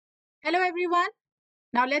Hello everyone.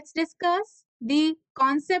 Now let's discuss the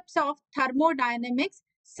concepts of thermodynamics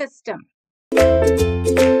system.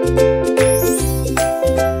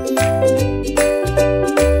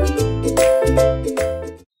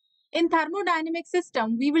 In thermodynamic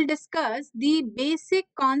system, we will discuss the basic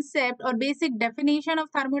concept or basic definition of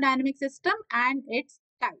thermodynamic system and its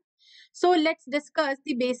type. So let's discuss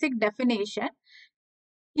the basic definition.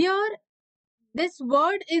 Here, this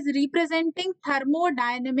word is representing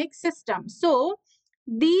thermodynamic system. So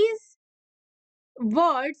these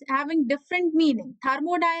words having different meaning.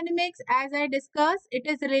 Thermodynamics, as I discussed, it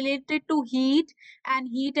is related to heat and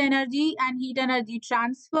heat energy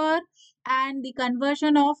transfer and the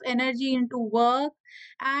conversion of energy into work.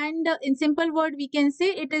 And in simple word, we can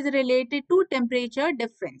say it is related to temperature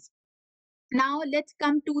difference. Now let's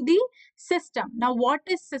come to the system. Now what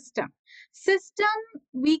is system? System,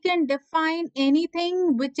 we can define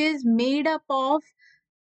anything which is made up of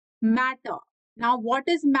matter. Now, what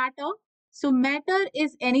is matter? So, matter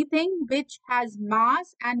is anything which has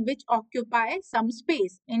mass and which occupies some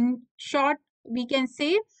space. In short, we can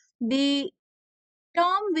say the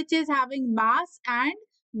term which is having mass and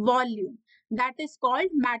volume. That is called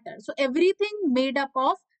matter. So, everything made up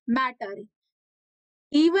of matter.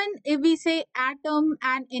 Even if we say atom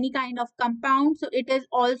and any kind of compound, so it is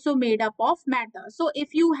also made up of matter. So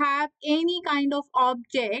if you have any kind of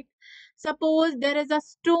object, suppose there is a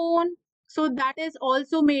stone, so that is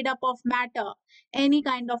also made up of matter. Any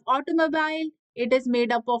kind of automobile, it is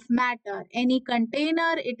made up of matter. Any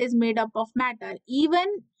container, it is made up of matter. Even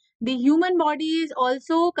the human body is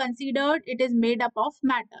also considered, it is made up of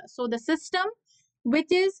matter. So the system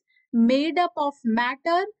which is made up of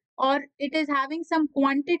matter or it is having some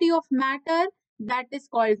quantity of matter, that is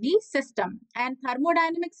called the system. And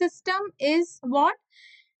thermodynamic system is what?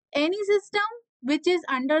 Any system which is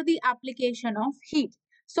under the application of heat.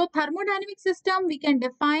 So thermodynamic system we can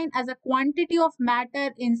define as a quantity of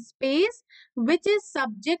matter in space which is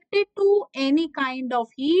subjected to any kind of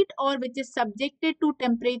heat or which is subjected to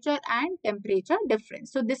temperature and temperature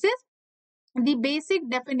difference. So this is the basic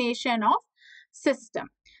definition of system.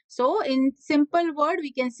 So in simple word,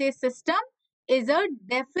 we can say system is a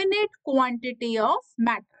definite quantity of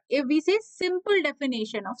matter. If we say simple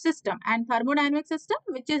definition of system, and thermodynamic system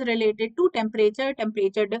which is related to temperature,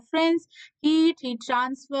 temperature difference, heat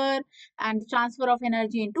transfer and transfer of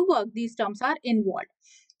energy into work, these terms are involved.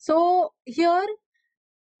 So here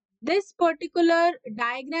this particular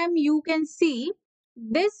diagram you can see,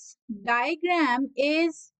 this diagram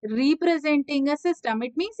is representing a system.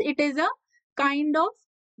 It means it is a kind of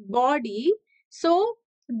body. So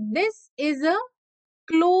this is a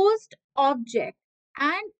closed object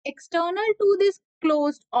and external to this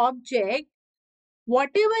closed object,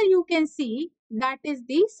 whatever you can see, that is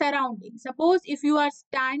the surrounding. Suppose if you are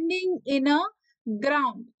standing in a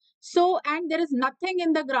ground, so and there is nothing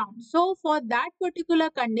in the ground, so for that particular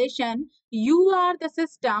condition you are the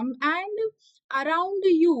system and around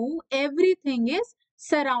you everything is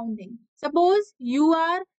surrounding. Suppose you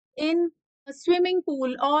are in a swimming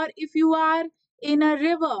pool or if you are in a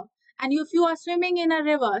river, and if you are swimming in a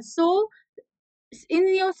river, so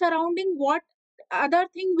in your surrounding what other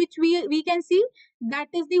thing which we can see, that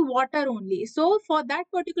is the water only. So for that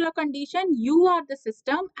particular condition you are the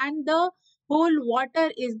system and the whole water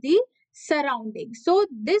is the surrounding. So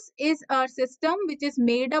this is a system which is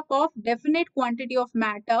made up of definite quantity of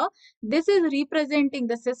matter. This is representing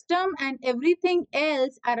the system and everything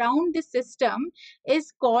else around the system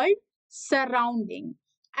is called surrounding.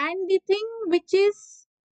 And the thing which is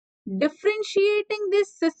differentiating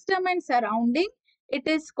this system and surrounding, it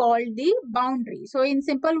is called the boundary. So in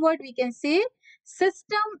simple word we can say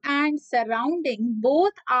system and surrounding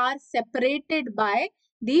both are separated by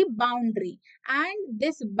the boundary, and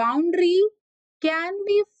this boundary can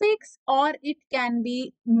be fixed or it can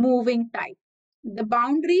be moving type. The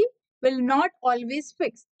boundary will not always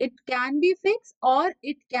fix, it can be fixed or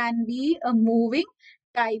it can be a moving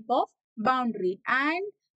type of boundary. And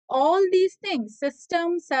all these things,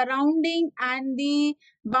 system, surrounding and the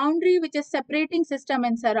boundary which is separating system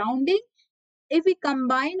and surrounding, if we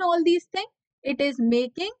combine all these things, it is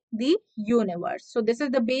making the universe. So this is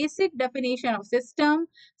the basic definition of system,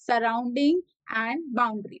 surrounding and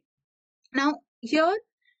boundary. Now here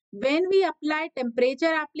when we apply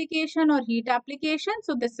temperature application or heat application,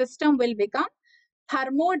 so the system will become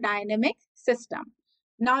thermodynamic system.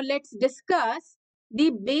 Now let's discuss the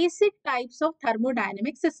basic types of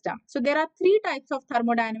thermodynamic system. So there are three types of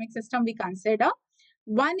thermodynamic system we consider.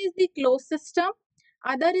 One is the closed system,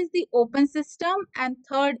 other is the open system, and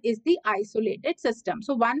third is the isolated system.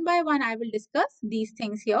 So one by one I will discuss these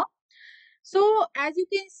things here. So as you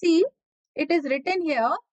can see, it is written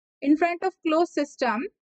here in front of closed system,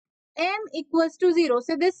 m equals to 0.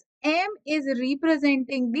 So this m is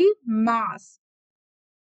representing the mass.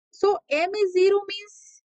 So m is 0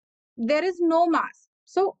 means there is no mass.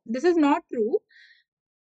 So this is not true.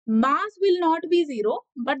 Mass will not be 0,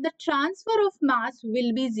 but the transfer of mass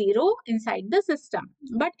will be 0 inside the system.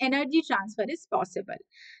 But energy transfer is possible.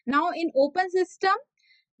 Now in open system,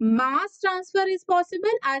 mass transfer is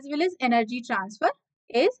possible as well as energy transfer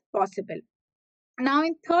is possible. Now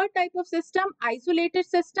in third type of system, isolated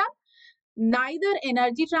system, neither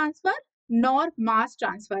energy transfer nor mass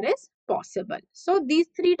transfer is possible. So these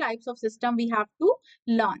three types of system we have to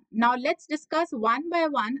learn. Now let's discuss one by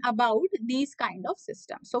one about these kind of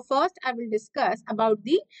systems. So first I will discuss about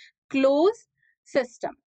the closed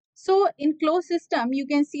system. So in closed system, you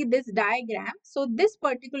can see this diagram. So this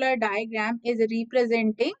particular diagram is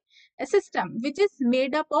representing a system which is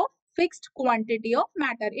made up of fixed quantity of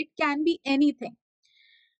matter. It can be anything.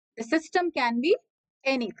 The system can be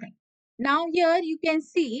anything. Now here you can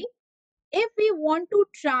see, if we want to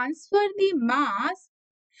transfer the mass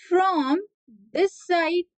from this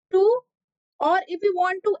side to, or if we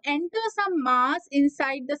want to enter some mass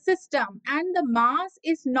inside the system and the mass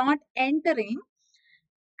is not entering,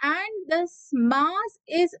 and this mass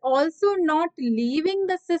is also not leaving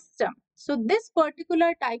the system. So this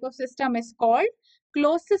particular type of system is called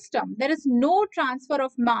closed system. There is no transfer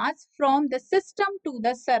of mass from the system to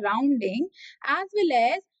the surrounding as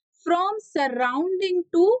well as from surrounding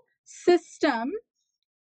to system.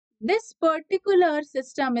 This particular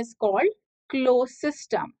system is called closed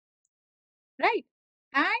system, right?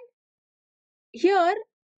 And here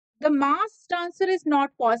the mass transfer is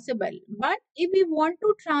not possible, but if we want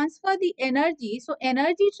to transfer the energy, so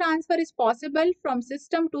energy transfer is possible from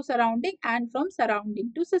system to surrounding and from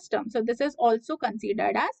surrounding to system. So this is also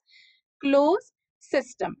considered as closed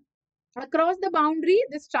system. Across the boundary,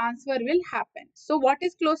 this transfer will happen. So what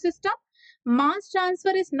is closed system? Mass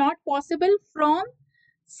transfer is not possible from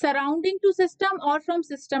surrounding to system or from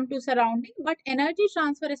system to surrounding, but energy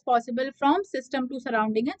transfer is possible from system to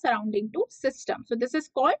surrounding and surrounding to system. So this is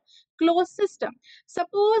called closed system.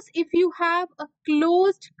 Suppose if you have a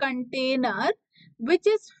closed container which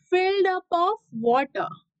is filled up of water.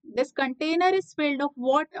 This container is filled of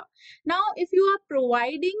water. Now if you are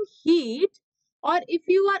providing heat or if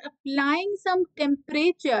you are applying some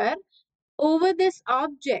temperature over this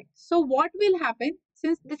object, so what will happen?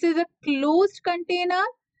 Since this is a closed container,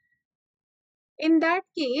 in that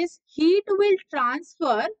case, heat will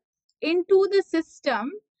transfer into the system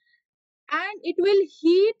and it will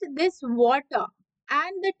heat this water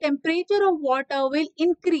and the temperature of water will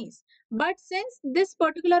increase. But since this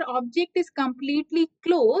particular object is completely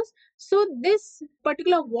closed, so this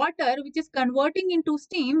particular water which is converting into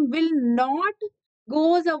steam will not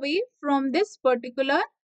goes away from this particular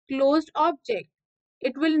closed object.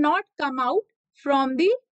 It will not come out from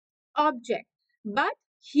the object, but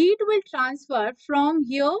heat will transfer from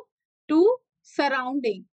here to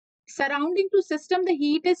surrounding to system. The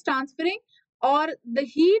heat is transferring, or the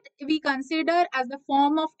heat we consider as the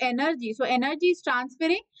form of energy. So energy is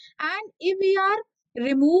transferring, and if we are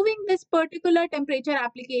removing this particular temperature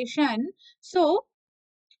application, so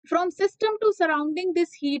from system to surrounding,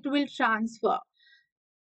 this heat will transfer.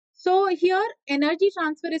 So here energy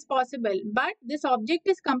transfer is possible, but this object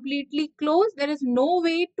is completely closed. There is no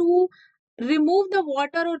way to remove the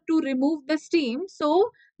water or to remove the steam.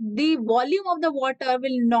 So the volume of the water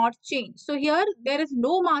will not change. So here there is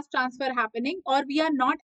no mass transfer happening, or we are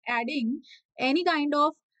not adding any kind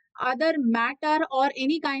of other matter or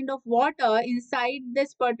any kind of water inside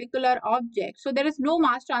this particular object. So there is no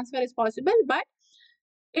mass transfer is possible, but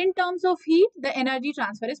in terms of heat, the energy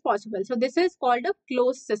transfer is possible. So this is called a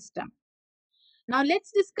closed system. Now let's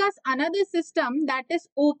discuss another system, that is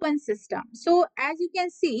open system. So as you can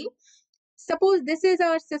see, suppose this is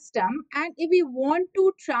our system, and if we want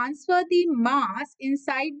to transfer the mass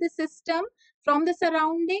inside the system from the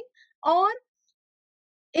surrounding, or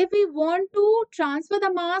if we want to transfer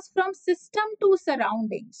the mass from system to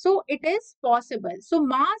surrounding, so it is possible. So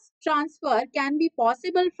mass transfer can be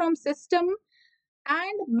possible from system,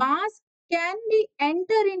 and mass can be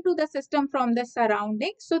enter into the system from the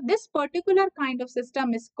surrounding. So this particular kind of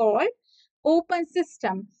system is called open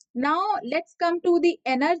system. Now let's come to the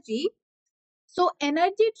energy. So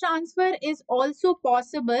energy transfer is also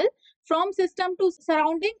possible from system to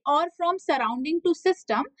surrounding or from surrounding to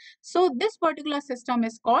system. So this particular system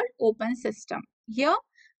is called open system. Here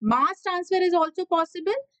mass transfer is also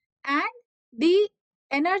possible and the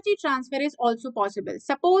energy transfer is also possible.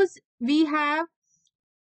 Suppose we have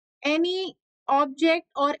any object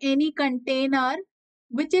or any container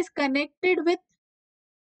which is connected with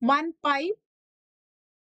one pipe,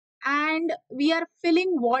 and we are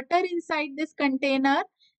filling water inside this container,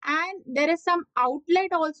 and there is some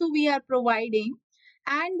outlet also we are providing,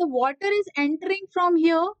 and the water is entering from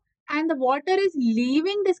here and the water is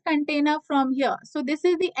leaving this container from here. So this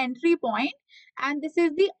is the entry point and this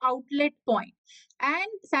is the outlet point, and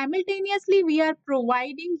simultaneously we are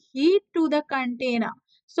providing heat to the container.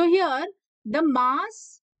 So here the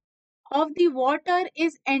mass of the water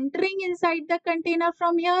is entering inside the container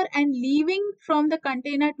from here and leaving from the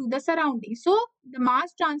container to the surrounding. So the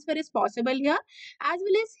mass transfer is possible here, as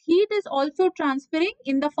well as heat is also transferring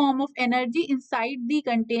in the form of energy inside the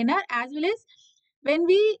container, as well as when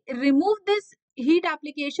we remove this heat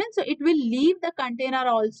application, so it will leave the container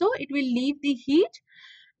also, it will leave the heat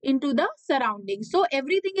into the surrounding. So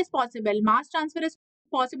everything is possible. Mass transfer is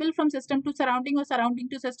possible from system to surrounding or surrounding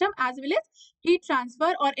to system, as well as heat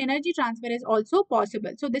transfer or energy transfer is also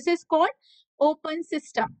possible. So this is called open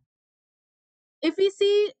system. If we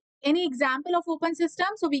see any example of open system,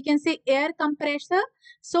 so we can say air compressor.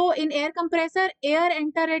 So in air compressor, air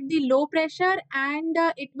enter at the low pressure and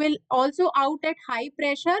it will also out at high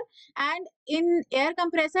pressure, and in air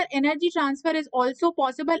compressor energy transfer is also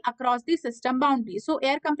possible across the system boundary. So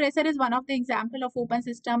air compressor is one of the example of open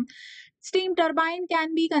system. Steam turbine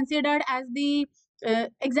can be considered as the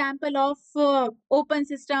example of open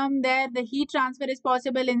system. There the heat transfer is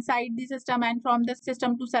possible inside the system and from the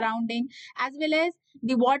system to surrounding, as well as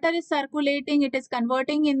the water is circulating, it is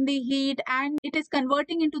converting in the heat and it is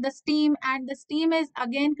converting into the steam, and the steam is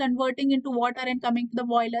again converting into water and coming to the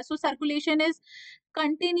boiler. So circulation is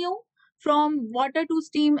continue from water to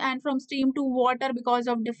steam and from steam to water because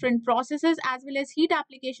of different processes, as well as heat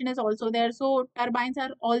application is also there. So turbines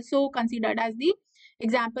are also considered as the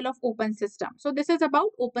example of open system. So this is about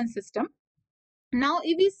open system. Now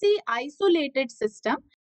if we see isolated system,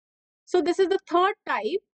 so this is the third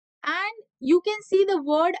type, and you can see the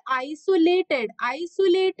word isolated.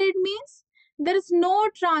 Isolated means there is no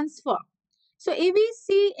transfer. So if we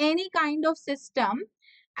see any kind of system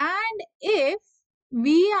and if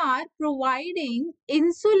we are providing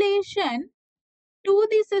insulation to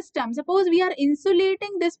the system, suppose we are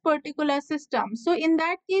insulating this particular system, so in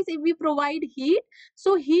that case if we provide heat,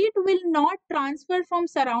 so heat will not transfer from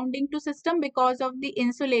surrounding to system because of the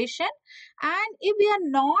insulation, and if we are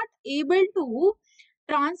not able to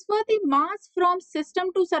transfer the mass from system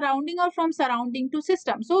to surrounding or from surrounding to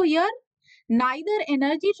system, so here neither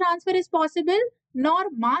energy transfer is possible nor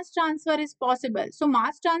mass transfer is possible. So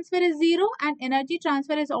mass transfer is zero and energy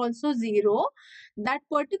transfer is also zero. That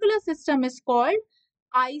particular system is called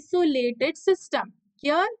isolated system.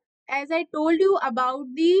 Here, as I told you about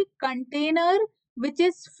the container which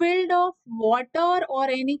is filled of water or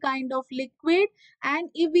any kind of liquid, and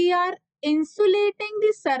if we are insulating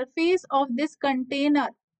the surface of this container,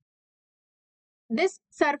 this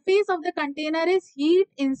surface of the container is heat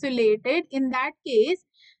insulated. In that case,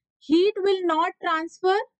 heat will not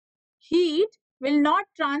transfer, heat will not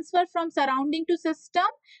transfer from surrounding to system,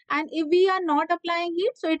 and if we are not applying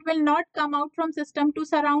heat, so it will not come out from system to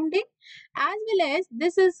surrounding, as well as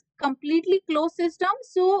this is completely closed system,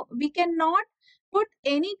 so we cannot put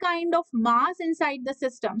any kind of mass inside the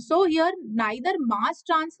system. So here neither mass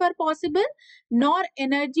transfer possible nor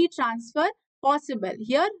energy transfer possible.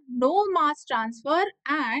 Here no mass transfer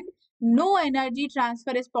and no energy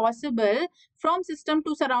transfer is possible from system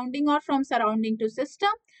to surrounding or from surrounding to system.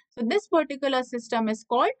 So this particular system is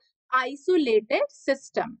called isolated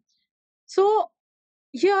system. So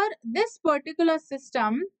here this particular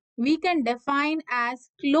system we can define as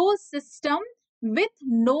closed system with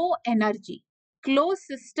no energy. Closed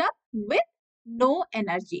system with no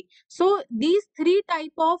energy. So these three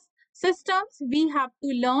type of systems we have to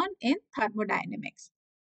learn in thermodynamics.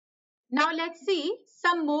 Now let's see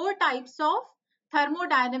some more types of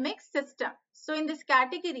thermodynamic system. So in this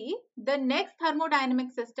category, the next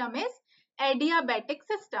thermodynamic system is adiabatic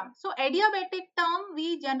system. So adiabatic term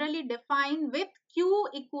we generally define with Q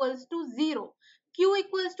equals to 0. Q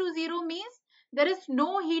equals to 0 means there is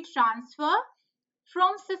no heat transfer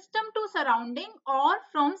from system to surrounding or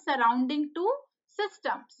from surrounding to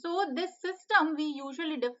system. So this system we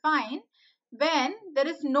usually define when there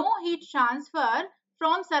is no heat transfer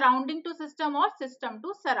from surrounding to system or system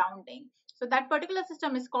to surrounding. So that particular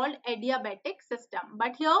system is called adiabatic system.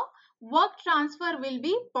 But here work transfer will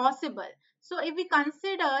be possible. So if we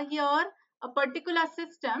consider here a particular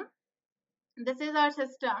system, this is our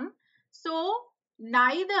system. So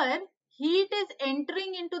neither heat is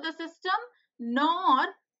entering into the system nor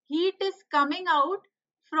heat is coming out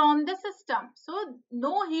from the system. So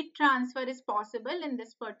no heat transfer is possible in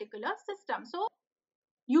this particular system. So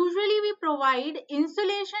provide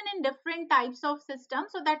insulation in different types of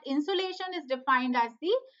systems. So that insulation is defined as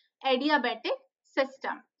the adiabatic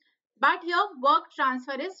system. But here work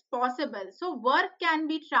transfer is possible. So work can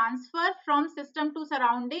be transferred from system to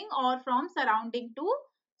surrounding or from surrounding to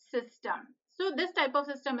system. So this type of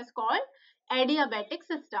system is called adiabatic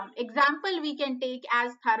system. Example we can take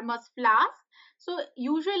as thermos flask. So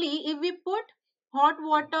usually if we put hot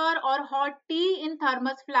water or hot tea in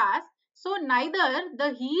thermos flask, so neither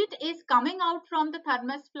the heat is coming out from the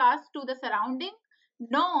thermos flask to the surrounding,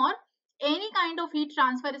 nor any kind of heat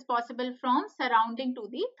transfer is possible from surrounding to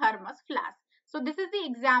the thermos flask. So this is the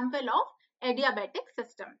example of adiabatic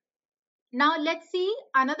system. Now let's see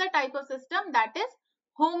another type of system, that is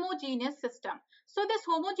homogeneous system. So this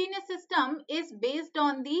homogeneous system is based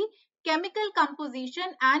on the chemical composition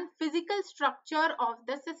and physical structure of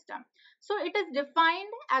the system. So it is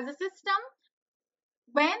defined as a system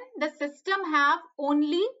when the system have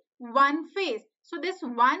only one phase. So this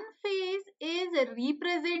one phase is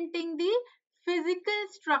representing the physical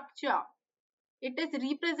structure. It is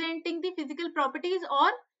representing the physical properties or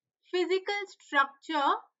physical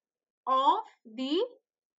structure of the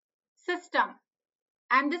system.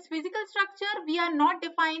 And this physical structure we are not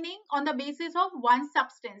defining on the basis of one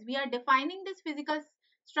substance. We are defining this physical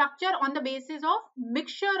structure on the basis of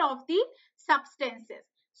mixture of the substances.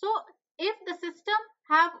 So if the system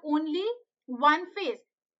have only one phase,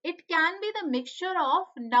 it can be the mixture of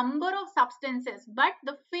number of substances, but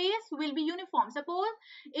the phase will be uniform. Suppose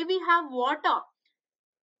if we have water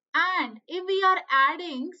and if we are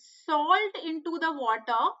adding salt into the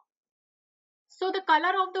water, so the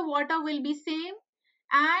color of the water will be same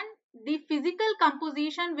and the physical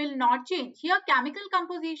composition will not change. Here chemical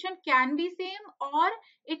composition can be same or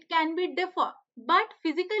it can be differ, but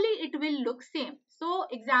physically it will look same. So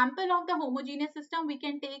example of the homogeneous system we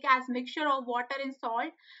can take as mixture of water and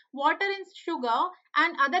salt, water and sugar,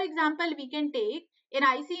 and other example we can take in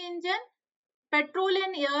IC engine, petrol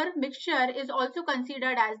and air mixture is also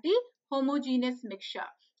considered as the homogeneous mixture.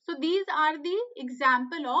 So these are the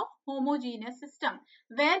example of homogeneous system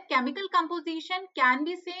where chemical composition can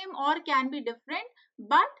be same or can be different,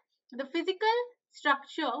 but the physical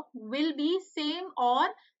structure will be same or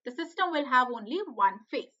the system will have only one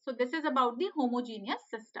phase. So this is about the homogeneous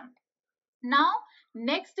system. Now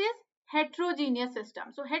next is heterogeneous system.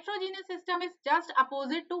 So heterogeneous system is just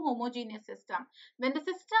opposite to homogeneous system. When the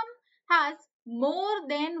system has more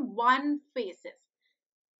than one phases.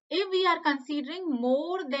 If we are considering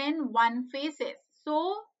more than one phases,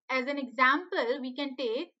 so as an example we can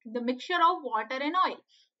take the mixture of water and oil.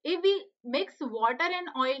 If we mix water and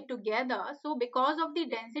oil together, so because of the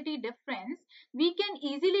density difference we can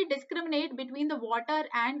easily discriminate between the water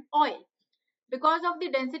and oil. Because of the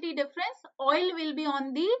density difference, oil will be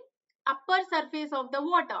on the upper surface of the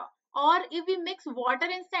water. Or if we mix water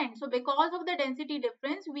and sand, so because of the density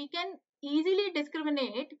difference we can easily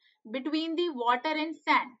discriminate between the water and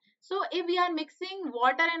sand. So if we are mixing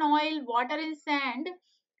water and oil, water and sand,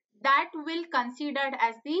 that will considered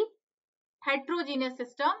as the heterogeneous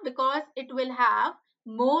system because it will have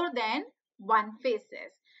more than one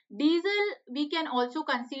phases. Diesel we can also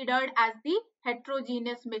consider as the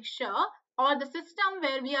heterogeneous mixture, or the system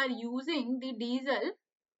where we are using the diesel,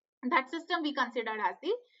 that system we consider as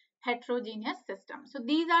the heterogeneous system. So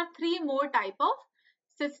these are three more type of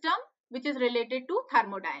system which is related to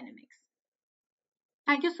thermodynamics.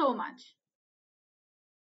 Thank you so much.